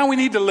 And now we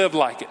need to live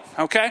like it,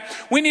 okay?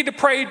 We need to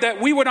pray that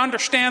we would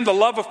understand the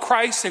love of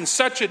Christ in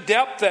such a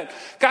depth that,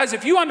 guys,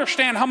 if you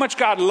understand how much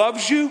God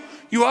loves you,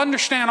 you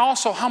understand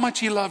also how much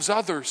he loves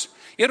others.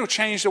 It'll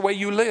change the way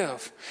you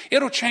live.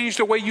 It'll change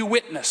the way you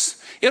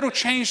witness. It'll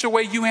change the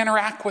way you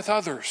interact with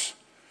others.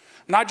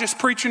 I'm not just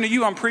preaching to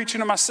you, I'm preaching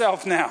to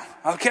myself now,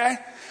 okay?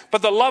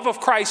 But the love of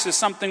Christ is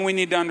something we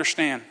need to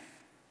understand.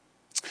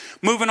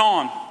 Moving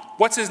on.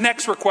 What's his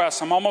next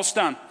request? I'm almost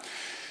done.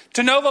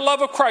 To know the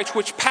love of Christ,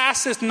 which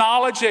passeth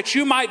knowledge, that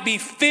you might be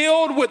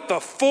filled with the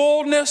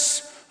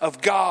fullness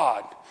of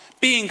God.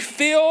 Being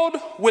filled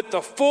with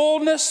the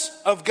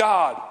fullness of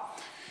God.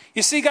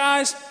 You see,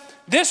 guys,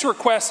 this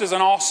request is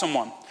an awesome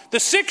one. The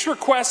sixth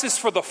request is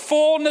for the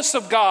fullness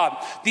of God.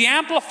 The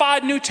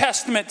Amplified New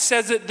Testament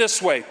says it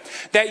this way,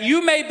 that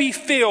you may be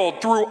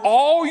filled through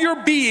all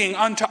your being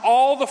unto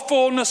all the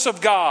fullness of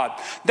God.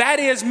 That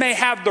is, may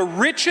have the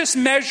richest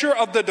measure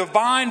of the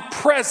divine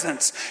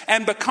presence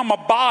and become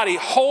a body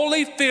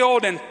wholly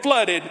filled and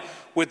flooded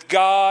with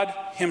God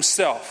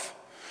himself.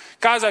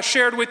 Guys, I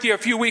shared with you a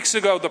few weeks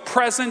ago, the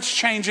presence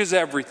changes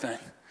everything.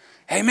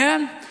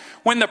 Amen?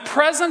 When the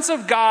presence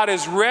of God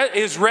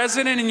is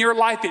resident in your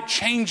life, it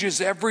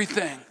changes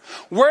everything.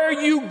 Where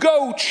you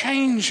go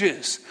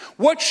changes.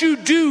 What you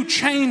do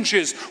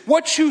changes.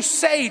 What you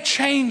say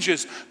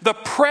changes. The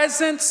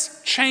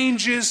presence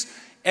changes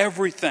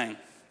everything.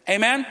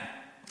 Amen?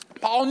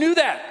 Paul knew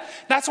that.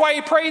 That's why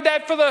he prayed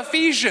that for the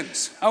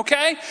Ephesians,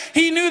 okay?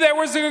 He knew there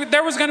was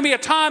going to be a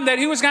time that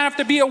he was going to have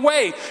to be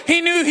away.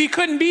 He knew he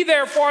couldn't be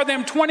there for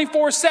them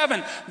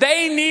 24/7.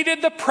 They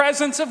needed the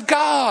presence of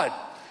God.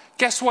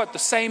 Guess what? The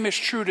same is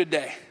true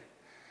today.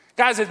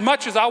 Guys, as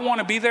much as I want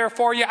to be there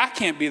for you, I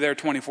can't be there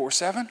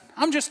 24/7.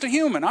 I'm just a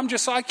human. I'm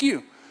just like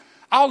you.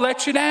 I'll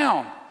let you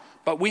down.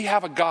 But we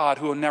have a God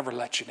who will never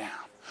let you down.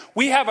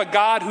 We have a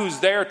God who's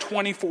there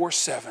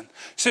 24/7.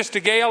 Sister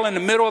Gail, in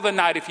the middle of the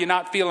night, if you're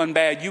not feeling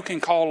bad, you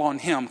can call on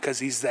him because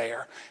he's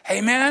there.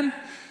 Amen?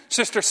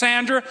 Sister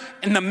Sandra,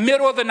 in the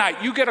middle of the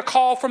night, you get a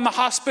call from the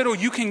hospital,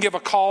 you can give a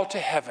call to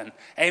heaven.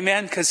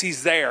 Amen? Because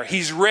he's there.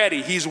 He's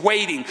ready. He's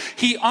waiting.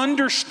 He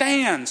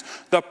understands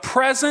the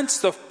presence,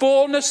 the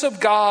fullness of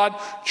God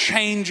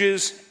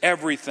changes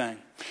everything.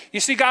 You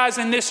see, guys,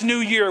 in this new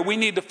year, we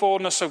need the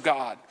fullness of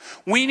God.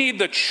 We need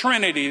the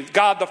Trinity,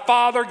 God the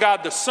Father,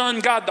 God the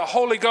Son, God the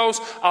Holy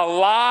Ghost,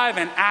 alive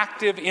and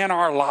active in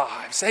our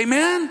lives.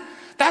 Amen?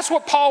 That's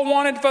what Paul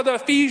wanted for the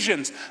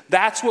Ephesians.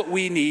 That's what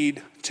we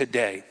need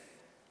today.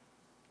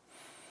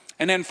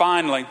 And then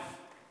finally,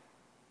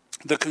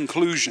 the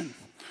conclusion.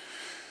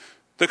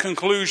 The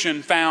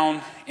conclusion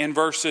found in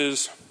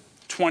verses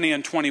 20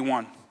 and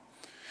 21.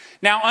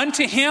 Now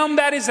unto him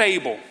that is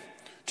able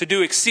to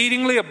do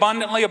exceedingly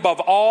abundantly above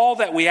all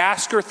that we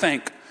ask or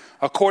think,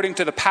 according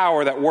to the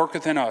power that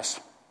worketh in us.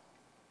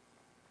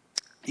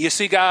 You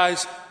see,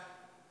 guys,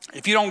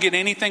 if you don't get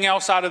anything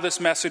else out of this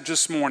message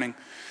this morning,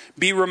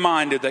 be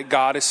reminded that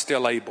God is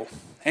still able.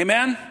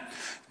 Amen?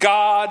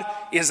 God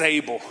is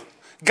able.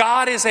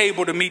 God is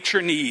able to meet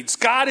your needs.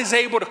 God is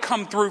able to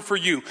come through for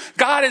you.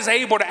 God is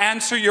able to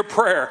answer your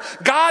prayer.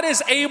 God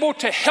is able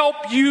to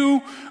help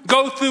you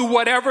go through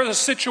whatever the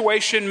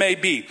situation may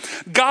be.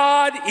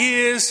 God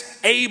is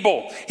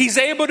able. He's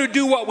able to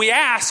do what we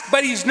ask,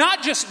 but he's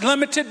not just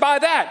limited by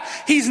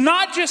that. He's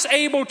not just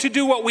able to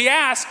do what we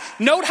ask.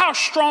 Note how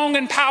strong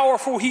and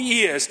powerful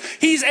he is.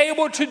 He's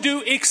able to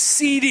do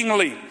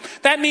exceedingly.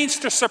 That means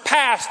to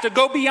surpass, to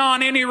go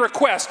beyond any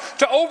request,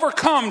 to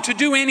overcome, to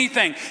do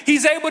anything.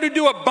 He's able to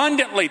do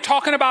abundantly,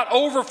 talking about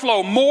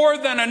overflow, more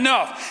than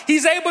enough.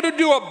 He's able to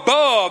do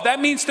above. That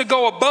means to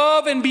go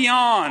above and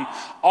beyond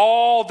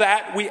all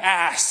that we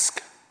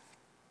ask.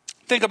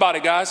 Think about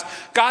it, guys.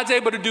 God's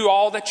able to do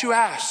all that you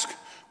ask.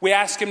 We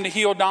ask him to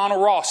heal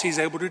Donald Ross. He's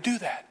able to do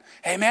that.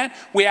 Amen.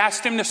 We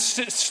asked him to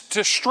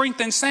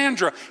strengthen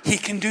Sandra. He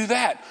can do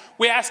that.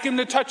 We ask him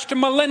to touch to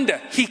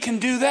Melinda. He can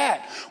do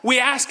that. We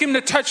ask him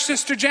to touch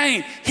Sister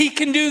Jane. He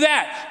can do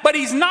that. But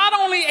he's not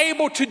only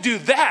able to do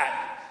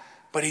that,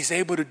 but he's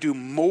able to do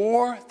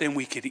more than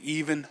we could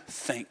even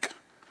think.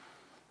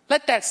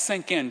 Let that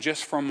sink in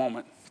just for a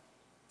moment.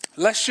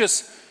 Let's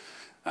just,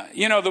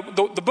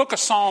 the book of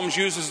Psalms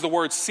uses the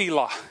word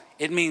Selah.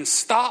 It means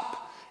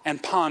stop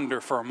and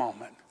ponder for a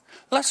moment.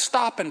 Let's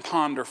stop and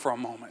ponder for a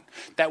moment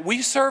that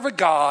we serve a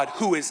God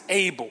who is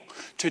able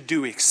to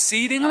do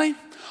exceedingly,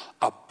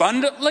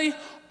 abundantly,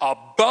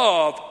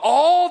 above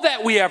all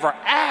that we ever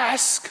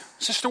ask.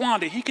 Sister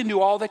Wanda, he can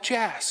do all that you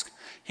ask.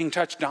 He can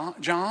touch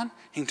John.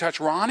 He can touch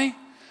Ronnie.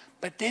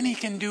 But then he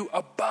can do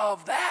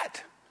above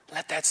that.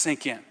 Let that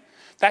sink in.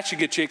 That should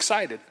get you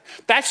excited.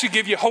 That should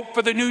give you hope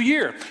for the new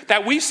year.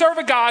 That we serve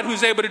a God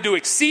who's able to do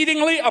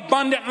exceedingly,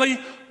 abundantly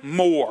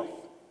more.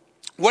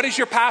 What is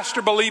your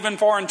pastor believing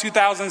for in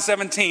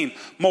 2017?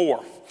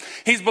 More.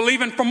 He's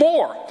believing for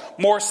more.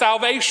 More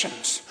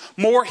salvations,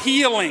 more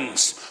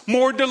healings,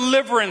 more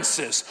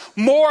deliverances,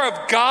 more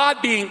of God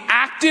being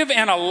active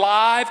and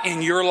alive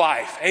in your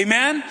life.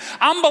 Amen?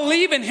 I'm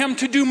believing him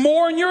to do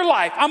more in your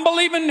life. I'm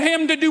believing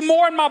him to do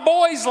more in my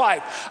boy's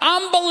life.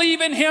 I'm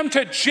believing him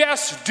to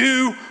just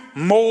do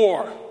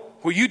more.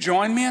 Will you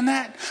join me in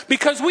that?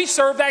 Because we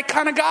serve that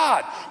kind of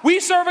God.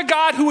 We serve a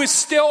God who is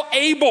still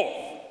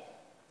able.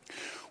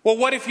 Well,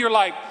 what if you're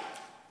like,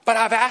 but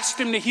I've asked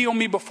him to heal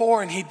me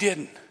before and he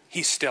didn't.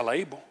 He's still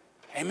able.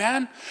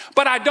 Amen?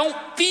 But I don't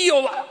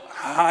feel,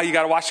 you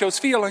got to watch those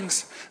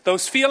feelings.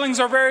 Those feelings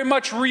are very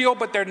much real,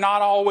 but they're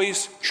not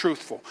always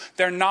truthful.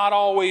 They're not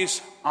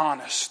always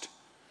honest.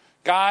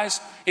 Guys,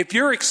 if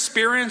your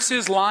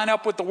experiences line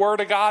up with the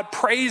Word of God,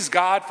 praise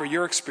God for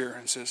your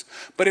experiences.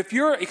 But if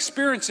your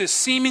experiences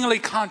seemingly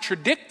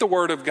contradict the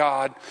Word of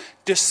God,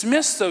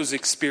 dismiss those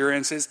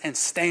experiences and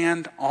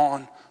stand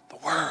on the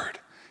Word.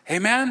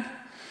 Amen?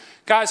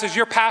 Guys, has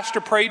your pastor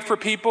prayed for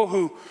people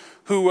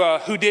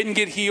who didn't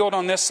get healed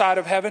on this side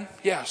of heaven?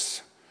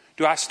 Yes.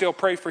 Do I still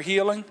pray for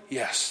healing?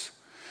 Yes.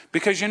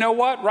 Because you know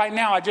what? Right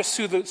now, I just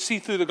see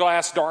through the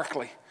glass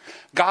darkly.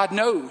 God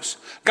knows.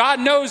 God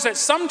knows that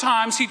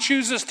sometimes he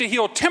chooses to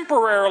heal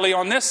temporarily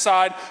on this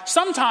side.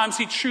 Sometimes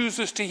he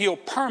chooses to heal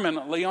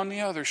permanently on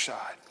the other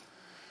side.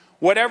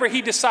 Whatever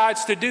he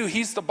decides to do,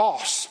 he's the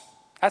boss.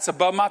 That's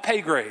above my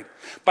pay grade.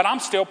 But I'm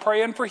still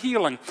praying for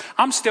healing.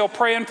 I'm still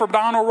praying for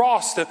Donald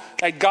Ross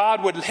that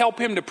God would help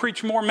him to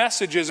preach more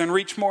messages and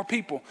reach more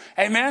people.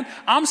 Amen?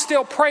 I'm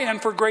still praying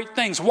for great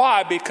things.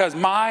 Why? Because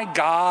my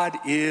God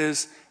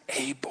is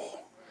able.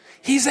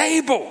 He's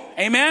able.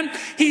 Amen?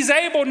 He's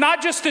able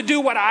not just to do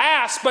what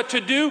I ask, but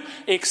to do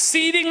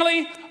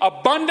exceedingly,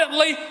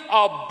 abundantly,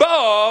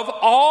 above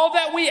all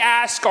that we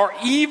ask or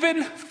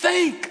even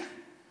think.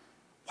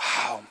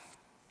 Wow.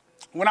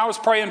 When I was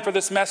praying for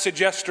this message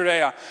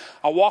yesterday,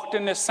 I walked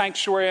in this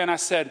sanctuary and I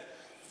said,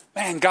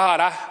 man, God,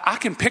 I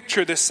can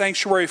picture this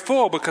sanctuary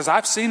full because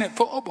I've seen it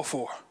full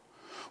before.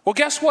 Well,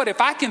 guess what?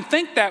 If I can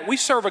think that, we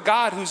serve a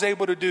God who's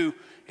able to do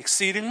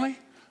exceedingly,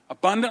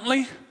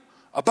 abundantly,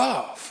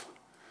 above,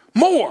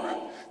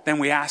 more than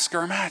we ask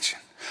or imagine.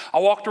 I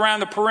walked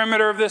around the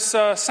perimeter of this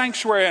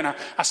sanctuary and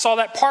I saw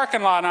that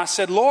parking lot and I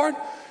said, Lord,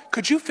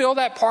 could you fill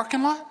that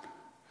parking lot?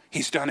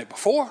 He's done it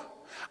before.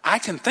 I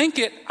can think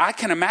it. I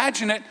can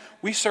imagine it.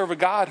 We serve a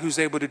God who's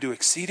able to do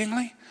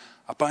exceedingly,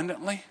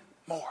 abundantly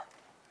more.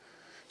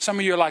 Some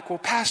of you are like, well,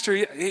 Pastor,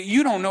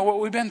 you don't know what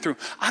we've been through.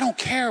 I don't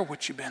care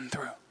what you've been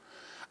through.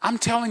 I'm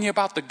telling you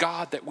about the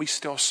God that we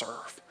still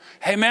serve.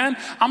 Amen.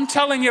 I'm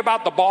telling you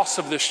about the boss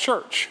of this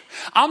church.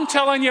 I'm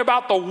telling you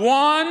about the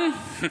one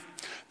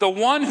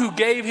who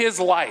gave his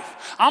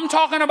life. I'm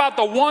talking about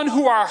the one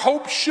who our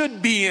hope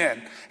should be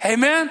in.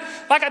 Amen.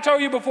 Like I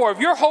told you before, if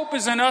your hope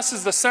is in us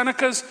as the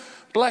Senecas,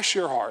 bless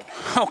your heart.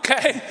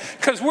 Okay.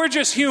 Because we're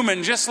just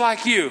human, just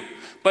like you.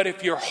 But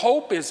if your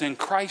hope is in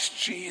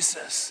Christ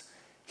Jesus,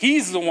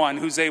 he's the one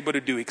who's able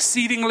to do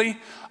exceedingly,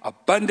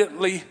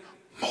 abundantly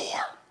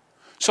more.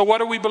 So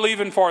what are we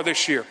believing for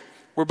this year?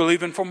 We're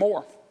believing for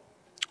more.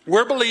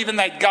 We're believing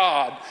that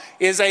God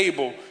is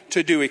able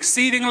to do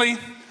exceedingly,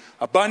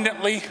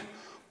 abundantly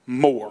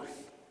more.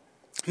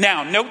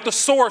 Now, note the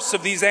source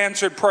of these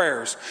answered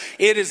prayers.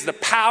 It is the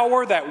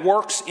power that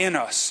works in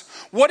us.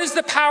 What is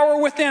the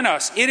power within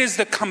us? It is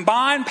the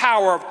combined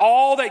power of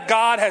all that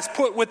God has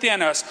put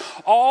within us,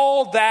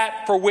 all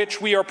that for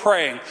which we are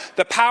praying.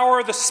 The power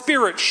of the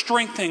Spirit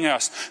strengthening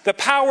us, the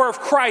power of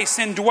Christ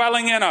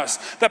indwelling in us,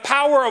 the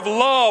power of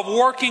love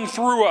working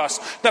through us,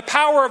 the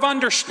power of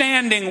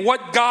understanding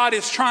what God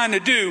is trying to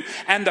do,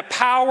 and the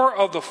power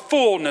of the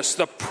fullness,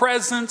 the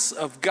presence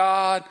of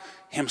God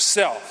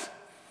himself.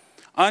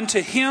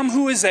 Unto him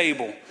who is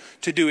able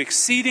to do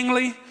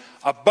exceedingly,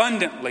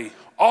 abundantly,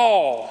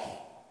 all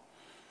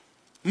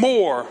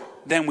more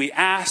than we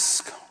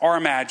ask or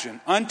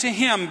imagine. Unto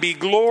him be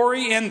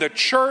glory in the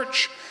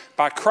church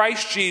by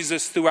Christ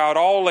Jesus throughout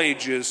all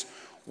ages,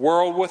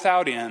 world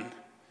without end.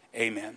 Amen.